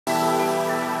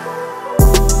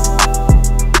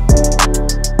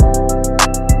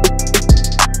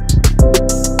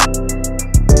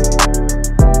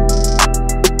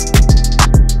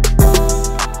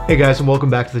Hey guys, and welcome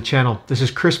back to the channel. This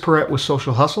is Chris Perrett with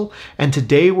Social Hustle, and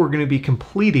today we're going to be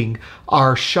completing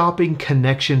our shopping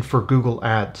connection for Google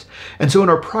Ads. And so in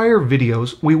our prior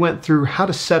videos, we went through how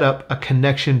to set up a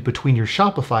connection between your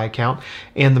Shopify account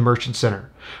and the Merchant Center.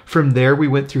 From there, we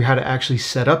went through how to actually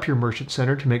set up your Merchant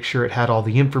Center to make sure it had all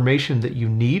the information that you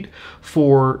need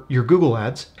for your Google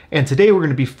Ads. And today we're going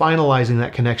to be finalizing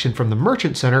that connection from the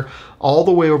Merchant Center all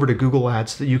the way over to Google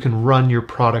Ads so that you can run your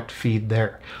product feed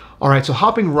there. All right, so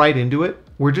hopping right into it,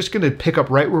 we're just going to pick up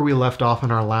right where we left off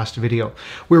in our last video.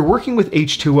 We were working with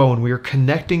H2O and we were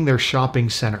connecting their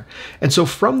shopping center. And so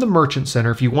from the Merchant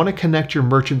Center, if you want to connect your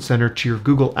Merchant Center to your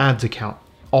Google Ads account,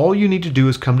 all you need to do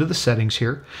is come to the settings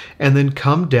here and then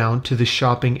come down to the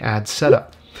shopping ad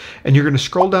setup. And you're going to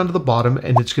scroll down to the bottom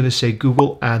and it's going to say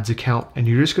Google Ads account, and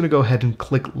you're just going to go ahead and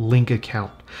click link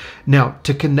account. Now,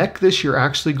 to connect this, you're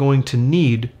actually going to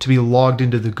need to be logged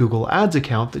into the Google Ads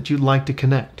account that you'd like to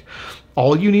connect.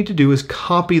 All you need to do is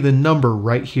copy the number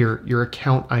right here, your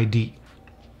account ID.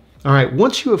 All right,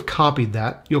 once you have copied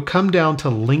that, you'll come down to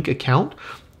link account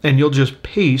and you'll just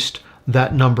paste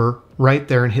that number right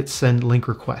there and hit send link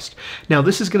request. Now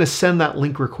this is going to send that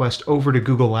link request over to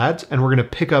Google Ads, and we're going to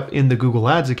pick up in the Google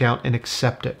Ads account and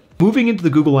accept it. Moving into the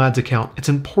Google Ads account, it's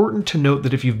important to note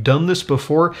that if you've done this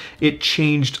before, it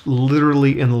changed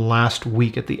literally in the last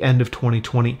week at the end of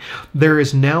 2020. There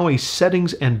is now a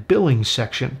settings and billings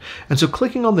section. And so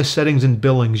clicking on the settings and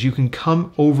billings, you can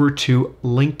come over to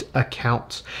linked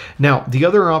accounts. Now, the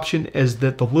other option is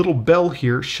that the little bell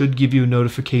here should give you a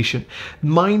notification.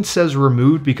 Mine says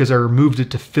removed because I removed it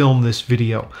to film this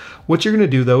video. What you're going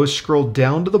to do though is scroll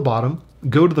down to the bottom,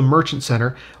 go to the Merchant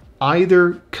Center,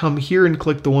 either come here and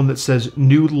click the one that says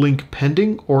new link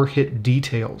pending or hit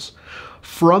details.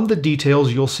 From the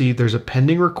details, you'll see there's a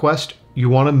pending request. You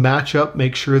want to match up,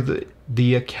 make sure that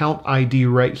the account ID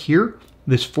right here,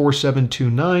 this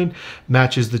 4729,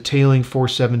 matches the tailing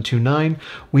 4729.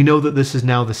 We know that this is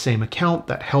now the same account.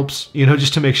 That helps,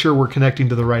 just to make sure we're connecting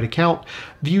to the right account.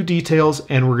 View details,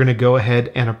 and we're going to go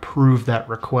ahead and approve that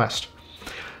request.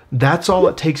 That's all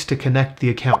it takes to connect the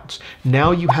accounts.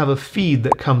 Now you have a feed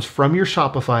that comes from your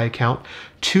Shopify account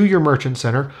to your Merchant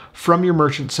Center, from your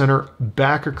Merchant Center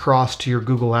back across to your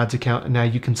Google Ads account, and now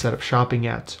you can set up shopping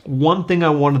ads. One thing I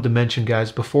wanted to mention,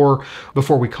 guys, before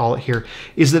we call it here,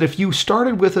 is that if you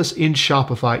started with us in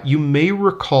Shopify, you may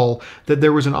recall that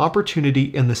there was an opportunity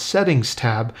in the settings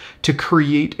tab to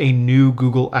create a new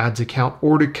Google Ads account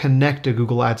or to connect a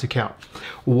Google Ads account.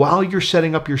 While you're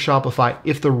setting up your Shopify,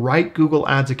 if the right Google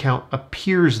Ads account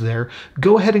appears there,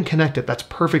 go ahead and connect it. That's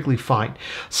perfectly fine.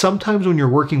 Sometimes when you're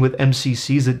working with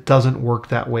MCCs, it doesn't work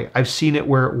that way. I've seen it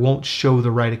where it won't show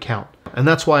the right account. And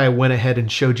that's why I went ahead and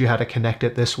showed you how to connect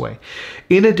it this way.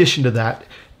 In addition to that,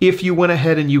 if you went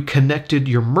ahead and you connected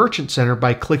your Merchant Center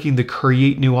by clicking the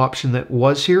create new option that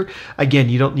was here, again,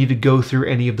 you don't need to go through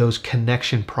any of those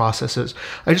connection processes.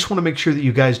 I just want to make sure that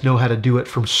you guys know how to do it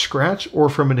from scratch or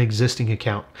from an existing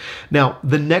account. Now,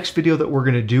 the next video that we're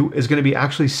going to do is going to be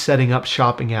actually setting up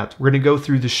shopping ads. We're going to go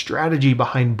through the strategy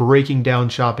behind breaking down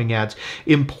shopping ads,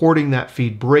 importing that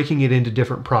feed, breaking it into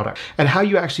different products, and how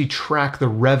you actually track the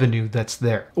revenue that's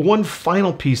there. One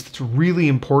final piece that's really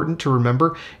important to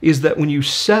remember is that when you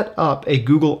set up a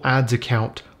Google Ads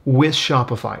account with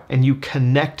Shopify and you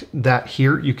connect that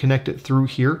here, you connect it through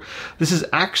here, this is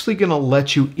actually going to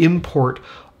let you import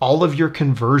all of your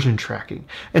conversion tracking.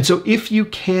 And so if you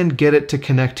can get it to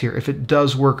connect here, if it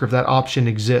does work, or if that option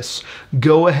exists,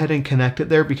 go ahead and connect it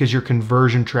there because your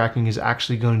conversion tracking is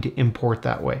actually going to import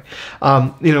that way.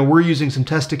 We're using some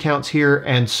test accounts here,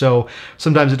 and so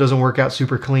sometimes it doesn't work out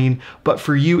super clean. But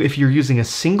for you, if you're using a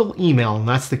single email, and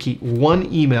that's the key,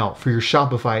 one email for your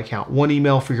Shopify account, one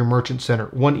email for your Merchant Center,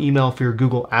 one email for your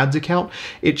Google Ads account,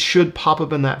 it should pop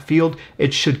up in that field,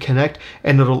 it should connect,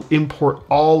 and it'll import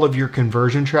all of your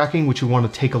conversion tracking, which we want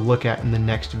to take a look at in the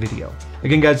next video.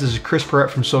 Again, guys, this is Chris Perrett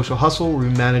from Social Hustle, where we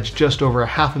manage just over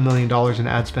 $500,000 in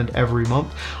ad spend every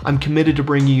month. I'm committed to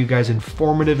bringing you guys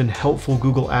informative and helpful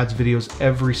Google Ads videos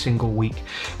every single week.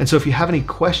 And so if you have any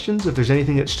questions, if there's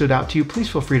anything that stood out to you, please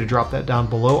feel free to drop that down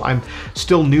below. I'm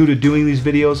still new to doing these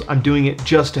videos. I'm doing it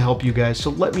just to help you guys. So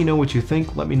let me know what you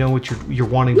think. Let me know what you're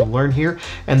wanting to learn here,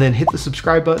 and then hit the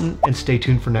subscribe button and stay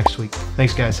tuned for next week.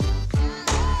 Thanks, guys.